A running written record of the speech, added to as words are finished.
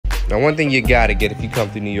Now, one thing you gotta get if you come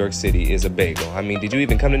through New York City is a bagel. I mean, did you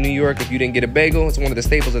even come to New York if you didn't get a bagel? It's one of the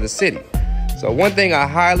staples of the city. So one thing I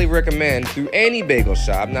highly recommend through any bagel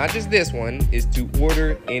shop, not just this one, is to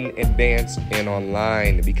order in advance and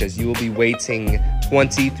online, because you will be waiting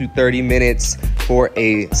 20 to 30 minutes for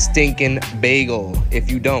a stinking bagel if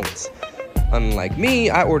you don't. Unlike me,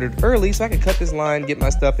 I ordered early so I could cut this line, get my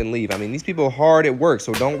stuff, and leave. I mean, these people are hard at work,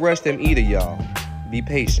 so don't rush them either, y'all. Be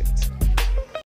patient.